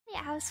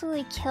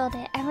absolutely killed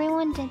it.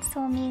 Everyone did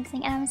so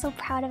amazing, and I'm so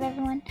proud of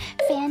everyone.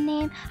 Fan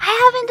name? I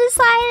haven't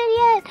decided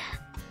yet!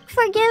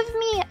 Forgive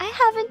me, I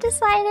haven't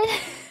decided.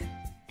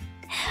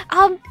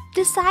 I'll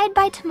decide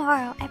by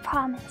tomorrow, I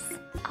promise.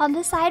 I'll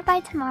decide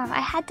by tomorrow.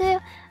 I had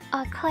to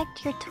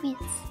collect your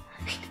tweets.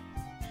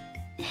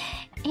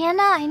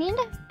 Anna, I need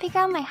to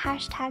figure out my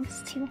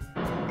hashtags too.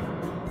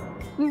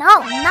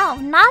 No,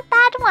 not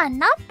that one,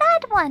 not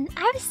that one.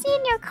 I've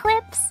seen your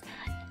clips.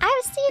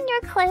 I've seen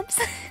your clips.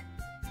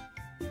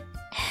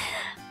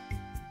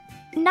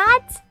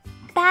 Not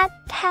that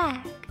tag.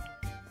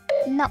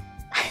 No.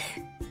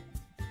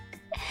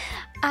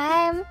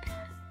 I'm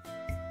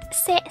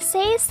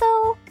say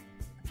so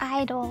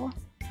idol.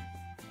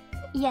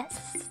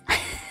 Yes.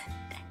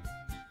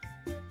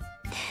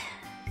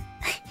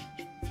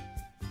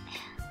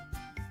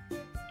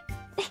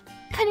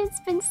 But it's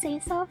been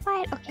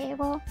say-so-fied? Okay,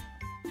 well,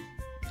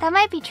 that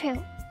might be true,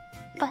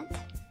 but...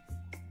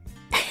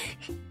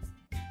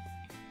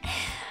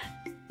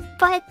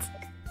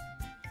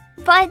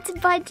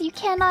 but you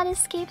cannot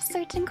escape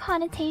certain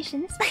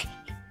connotations.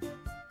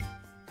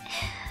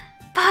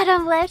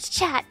 Bottom left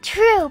chat,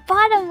 true,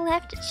 bottom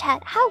left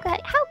chat. How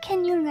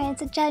can you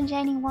guys judge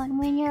anyone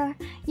when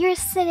you're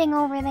sitting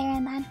over there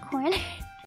in that corner?